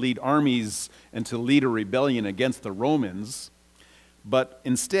him to lead armies and to lead a rebellion against the Romans, but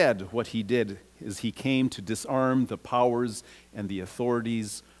instead what he did is he came to disarm the powers and the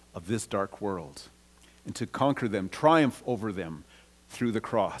authorities of this dark world and to conquer them, triumph over them through the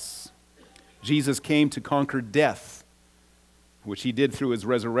cross. Jesus came to conquer death, which he did through his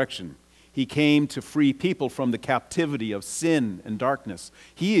resurrection. He came to free people from the captivity of sin and darkness.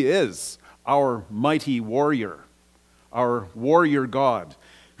 He is our mighty warrior, our warrior God,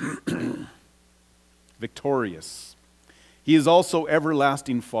 victorious. He is also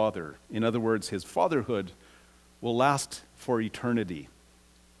everlasting Father. In other words, his fatherhood will last for eternity.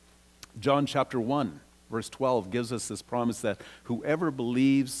 John chapter 1, verse 12 gives us this promise that whoever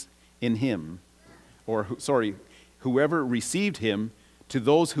believes in him, whoever received him, to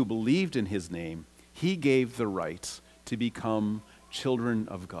those who believed in his name, he gave the right to become children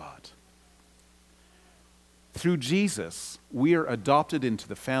of God. Through Jesus, we are adopted into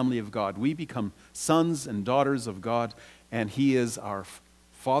the family of God. We become sons and daughters of God, and he is our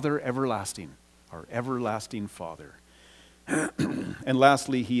Father everlasting, our everlasting Father. And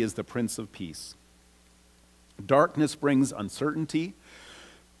lastly, he is the Prince of Peace. Darkness brings uncertainty,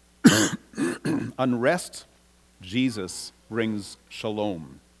 unrest. Jesus brings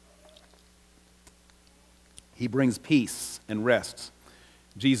shalom. He brings peace and rest.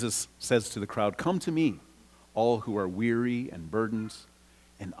 Jesus says to the crowd, "Come to me, all who are weary and burdened,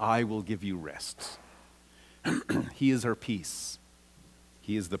 and I will give you rest." He is our peace.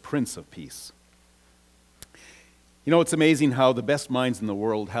 He is the Prince of Peace. You know, it's amazing how the best minds in the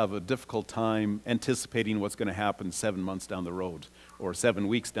world have a difficult time anticipating what's going to happen 7 months down the road, or 7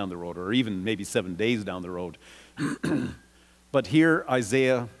 weeks down the road, or even maybe 7 days down the road. But here,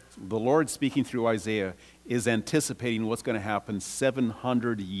 Isaiah, the Lord speaking through Isaiah, is anticipating what's going to happen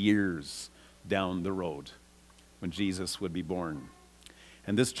 700 years down the road when Jesus would be born.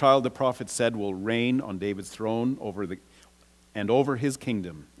 And this child, the prophet said, will reign on David's throne over his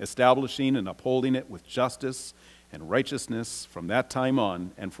kingdom, establishing and upholding it with justice and righteousness from that time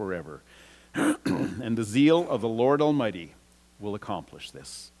on and forever. And the zeal of the Lord Almighty will accomplish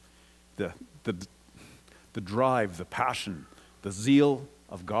this. The drive, the passion, the zeal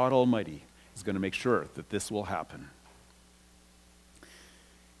of God Almighty is going to make sure that this will happen.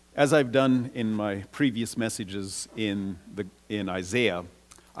 As I've done in my previous messages in Isaiah,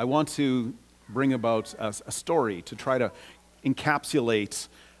 I want to bring about a story to try to encapsulate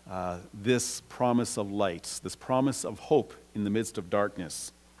this promise of light, this promise of hope in the midst of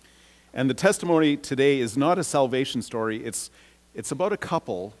darkness. And the testimony today is not a salvation story. It's about a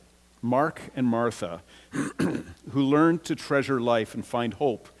couple, Mark and Martha, who learned to treasure life and find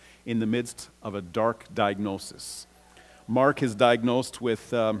hope in the midst of a dark diagnosis. Mark is diagnosed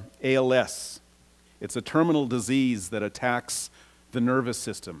with ALS. It's a terminal disease that attacks the nervous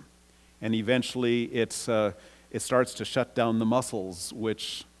system, and eventually it starts to shut down the muscles,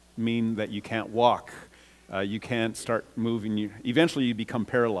 which mean that you can't walk, you can't start moving. Eventually, you become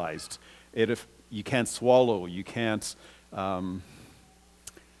paralyzed. If you can't swallow, you can't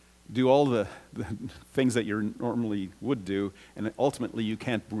do all the things that you normally would do, and ultimately you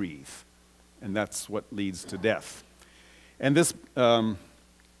can't breathe, and that's what leads to death. And this the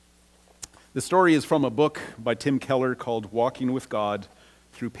story is from a book by Tim Keller called Walking with God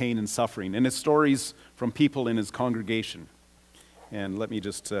Through Pain and Suffering, and it's stories from people in his congregation. And let me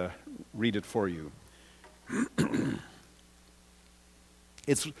just read it for you.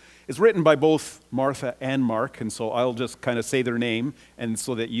 It's written by both Martha and Mark, and so I'll just kind of say their name, and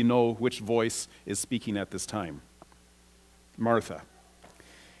so that you know which voice is speaking at this time. Martha.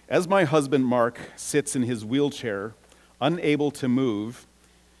 As my husband Mark sits in his wheelchair, unable to move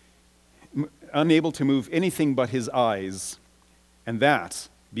anything but his eyes, and that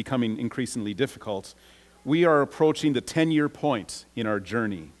becoming increasingly difficult, we are approaching the 10-year point in our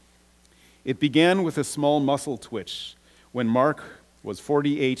journey. It began with a small muscle twitch when Mark was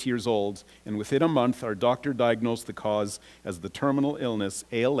 48 years old, and within a month our doctor diagnosed the cause as the terminal illness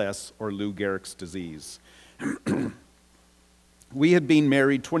ALS, or Lou Gehrig's disease. We had been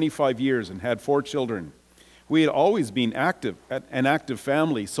married 25 years and had 4 children. We had always been an active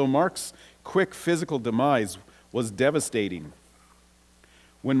family, so Mark's quick physical demise was devastating.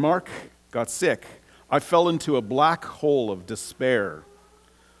 When Mark got sick, I fell into a black hole of despair.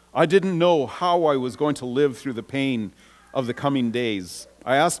 I didn't know how I was going to live through the pain of the coming days.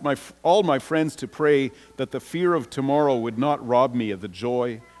 I asked all my friends to pray that the fear of tomorrow would not rob me of the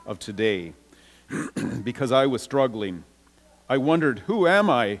joy of today, because I was struggling. I wondered, who am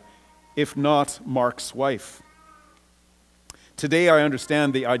I if not Mark's wife? Today I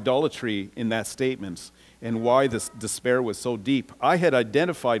understand the idolatry in that statement and why this despair was so deep. I had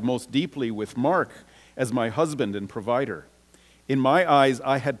identified most deeply with Mark as my husband and provider. In my eyes,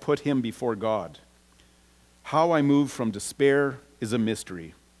 I had put him before God. How I moved from despair is a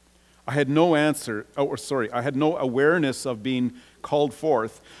mystery. I had no awareness of being called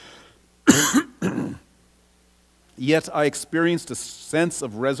forth, yet I experienced a sense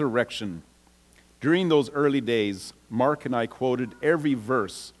of resurrection. During those early days, Mark and I quoted every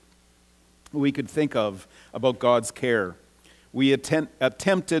verse we could think of about God's care. We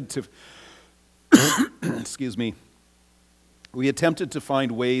attempted to we attempted to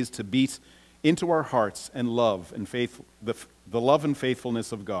find ways to beat into our hearts and love and the love and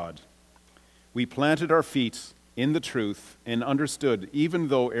faithfulness of God. We planted our feet in the truth and understood, even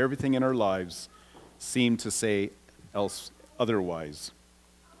though everything in our lives seemed to say otherwise.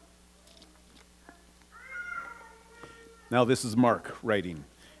 Now this is Mark writing,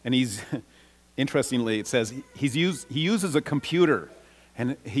 and he's interestingly, it says he uses a computer,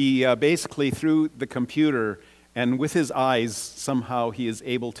 and he basically through the computer and with his eyes somehow he is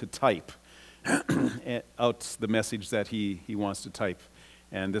able to type out the message that he wants to type,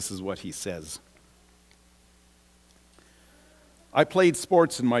 and this is what he says. I played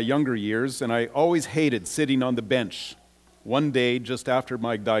sports in my younger years, and I always hated sitting on the bench. One day, just after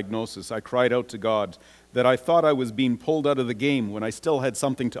my diagnosis, I cried out to God that I thought I was being pulled out of the game when I still had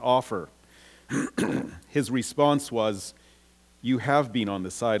something to offer. His response was, "You have been on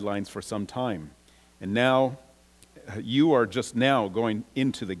the sidelines for some time, and now you are just now going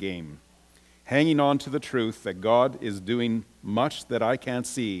into the game, hanging on to the truth that God is doing much that I can't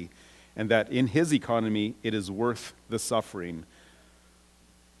see, and that in His economy it is worth the suffering.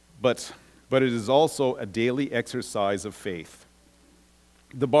 But it is also a daily exercise of faith."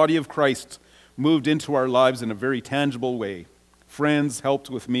 The body of Christ moved into our lives in a very tangible way. Friends helped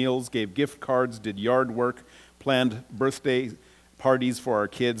with meals, gave gift cards, did yard work, planned birthday parties for our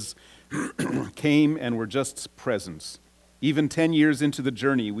kids, came and were just present. Even 10 years into the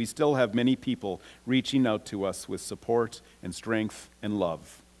journey, we still have many people reaching out to us with support and strength and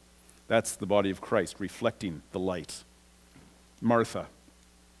love. That's the body of Christ reflecting the light. Martha.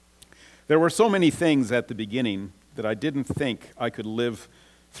 There were so many things at the beginning that I didn't think I could live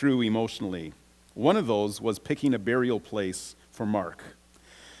through emotionally. One of those was picking a burial place for Mark.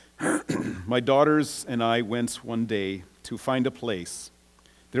 My daughters and I went one day to find a place.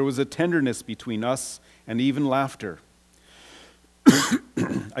 There was a tenderness between us and even laughter.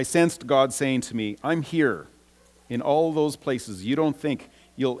 I sensed God saying to me, "I'm here in all those places you don't think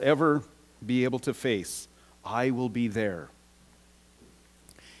you'll ever be able to face. I will be there."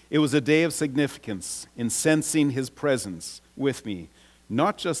 It was a day of significance in sensing His presence with me,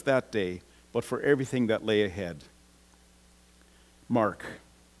 not just that day, but for everything that lay ahead. Mark.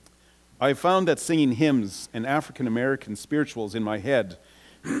 I found that singing hymns and African American spirituals in my head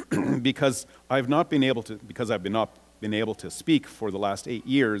because I've not been able to speak for the last 8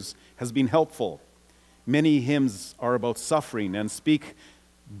 years has been helpful. Many hymns are about suffering and speak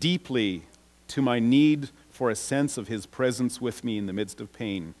deeply to my need for a sense of His presence with me in the midst of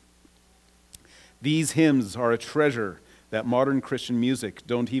pain. These hymns are a treasure that modern Christian music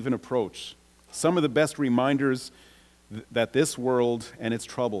don't even approach. Some of the best reminders that this world and its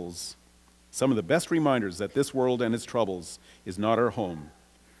troubles is not our home.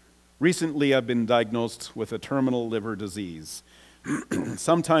 Recently, I've been diagnosed with a terminal liver disease.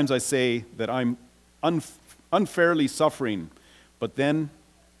 Sometimes I say that I'm unfairly suffering, but then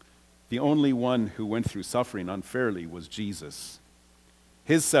the only one who went through suffering unfairly was Jesus.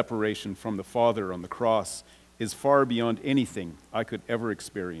 His separation from the Father on the cross is far beyond anything I could ever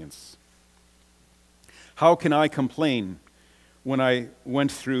experience. How can I complain when he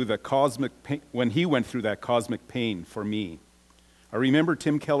went through that cosmic pain for me? I remember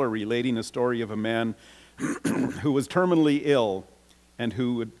Tim Keller relating a story of a man who was terminally ill and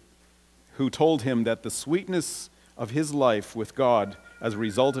who told him that the sweetness of his life with God as a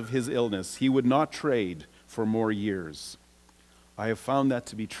result of his illness he would not trade for more years. I have found that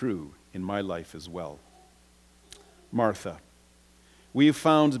to be true in my life as well. Martha. We have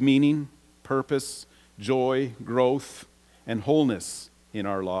found meaning, purpose, joy, growth, and wholeness in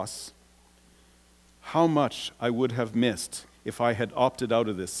our loss. How much I would have missed if I had opted out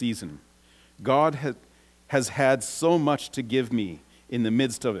of this season. God has had so much to give me in the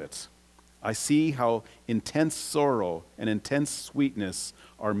midst of it. I see how intense sorrow and intense sweetness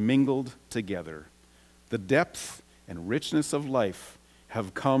are mingled together. The depth and richness of life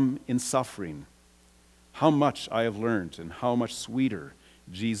have come in suffering. How much I have learned and how much sweeter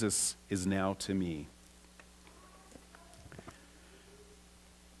Jesus is now to me.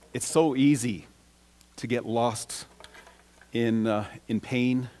 It's so easy to get lost in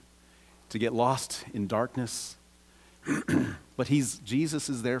pain, to get lost in darkness. But Jesus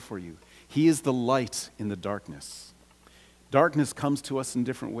is there for you. He is the light in the darkness. Darkness comes to us in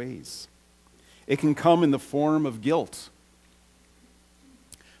different ways. It can come in the form of guilt.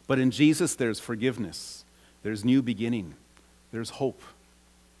 But in Jesus, there's forgiveness. There's new beginning. There's hope.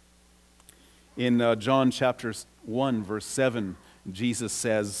 In John chapter 1, verse 7, Jesus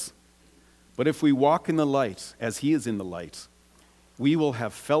says, "But if we walk in the light, as he is in the light, we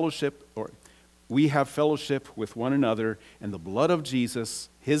have fellowship with one another, and the blood of Jesus,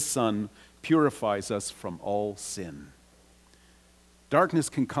 his Son, purifies us from all sin." Darkness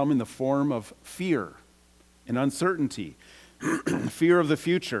can come in the form of fear and uncertainty, fear of the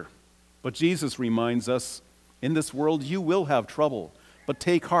future. But Jesus reminds us, in this world you will have trouble, but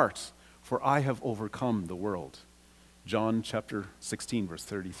take heart, for I have overcome the world. John chapter 16, verse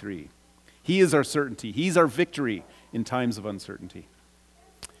 33. He is our certainty. He's our victory in times of uncertainty.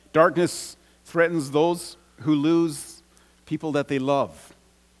 Darkness threatens those who lose people that they love,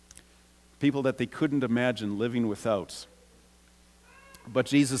 people that they couldn't imagine living without. But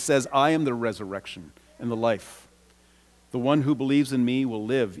Jesus says, "I am the resurrection and the life. The one who believes in me will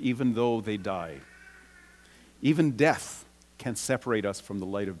live even though they die." Even death can separate us from the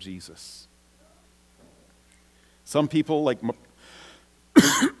light of Jesus. Some people, like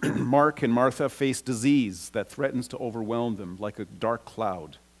Mark and Martha, face disease that threatens to overwhelm them like a dark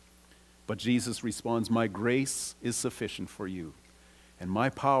cloud. But Jesus responds, "My grace is sufficient for you, and my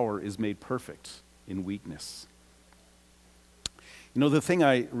power is made perfect in weakness." You know, the thing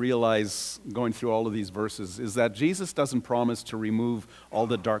I realize going through all of these verses is that Jesus doesn't promise to remove all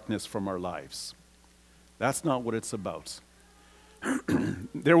the darkness from our lives. That's not what it's about.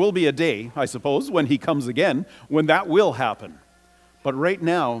 There will be a day, I suppose, when he comes again, when that will happen. But right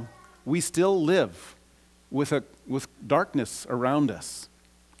now, we still live with darkness around us.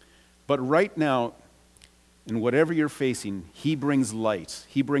 But right now, in whatever you're facing, he brings light,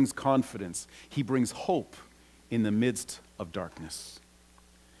 he brings confidence, he brings hope in the midst of darkness.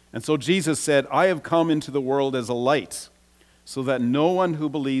 And so Jesus said, "I have come into the world as a light, so that no one who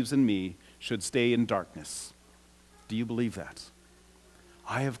believes in me should stay in darkness." Do you believe that?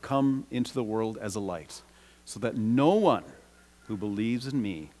 I have come into the world as a light, so that no one who believes in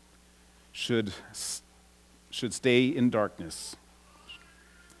me should stay in darkness.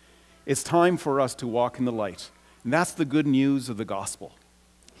 It's time for us to walk in the light. And that's the good news of the gospel.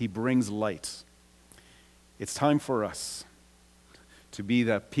 He brings light. It's time for us to be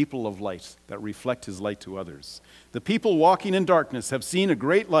the people of light that reflect his light to others. The people walking in darkness have seen a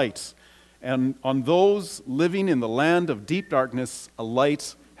great light, and on those living in the land of deep darkness, a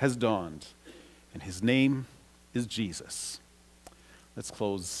light has dawned, and his name is Jesus. Let's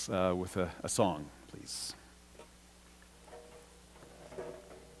close with a song, please.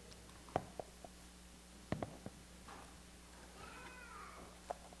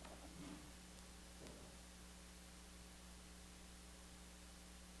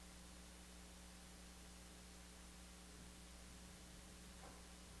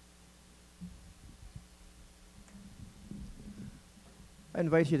 I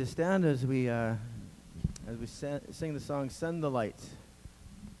invite you to stand as we sing the song, "Send the Light."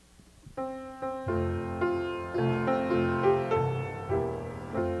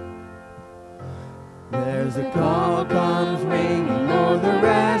 There's a call comes ringing o'er the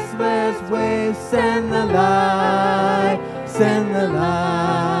restless waves. Send the light, send the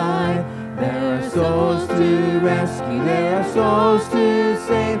light. There are souls to rescue, there are souls to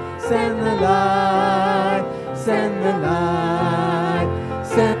save. Send the light, send the light.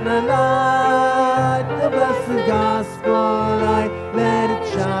 Send the light, the blessed gospel light. Let it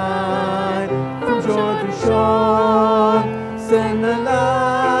shine from shore to shore. Send the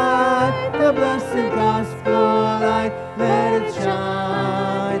light, the blessed gospel light. Let it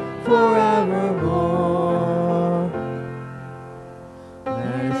shine forevermore.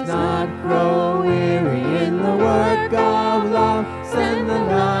 Let us not grow weary in the work of love. Send the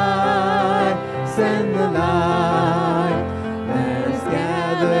light, send the light.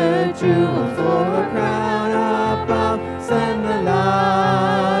 The jewel for a crown above. Send the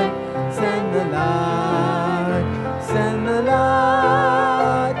light, send the light, send the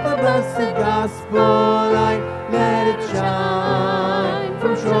light, the blessed gospel light. Let it shine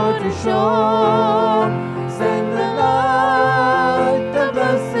from shore to shore. Send the light, the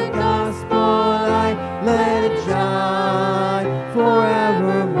blessed gospel light, let it shine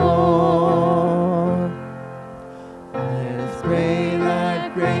forevermore. Let us pray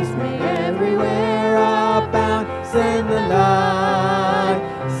that grace may everywhere abound. Send the light,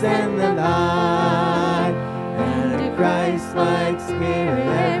 send the light, and a Christ-like spirit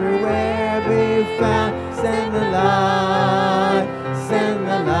everywhere be found. Send the light, send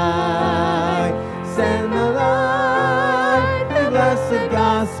the light, send the light, the blessed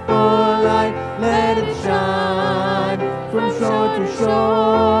gospel light, let it shine from shore to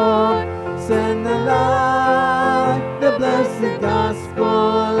shore. Send the light, the blessed gospel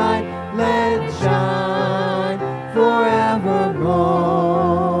light, let it shine forevermore.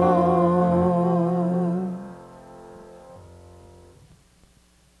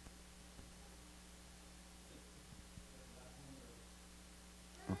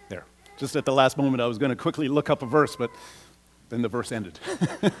 There. Just at the last moment, I was going to quickly look up a verse, but then the verse ended.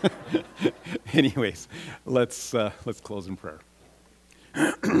 Anyways, let's close in prayer.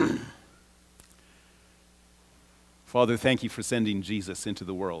 Father, thank you for sending Jesus into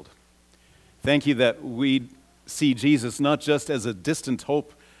the world. Thank you that we see Jesus not just as a distant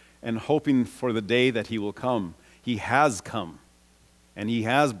hope and hoping for the day that he will come. He has come, and he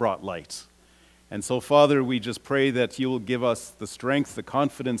has brought light. And so, Father, we just pray that you will give us the strength, the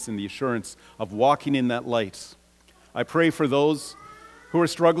confidence, and the assurance of walking in that light. I pray for those who are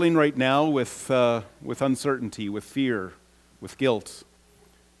struggling right now with uncertainty, with fear, with guilt,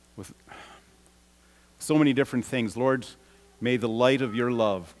 with so many different things. Lord, may the light of your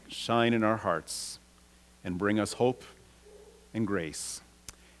love shine in our hearts and bring us hope and grace.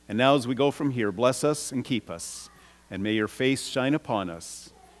 And now as we go from here, bless us and keep us, and may your face shine upon us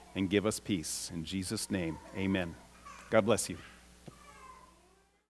and give us peace. In Jesus' name, amen. God bless you.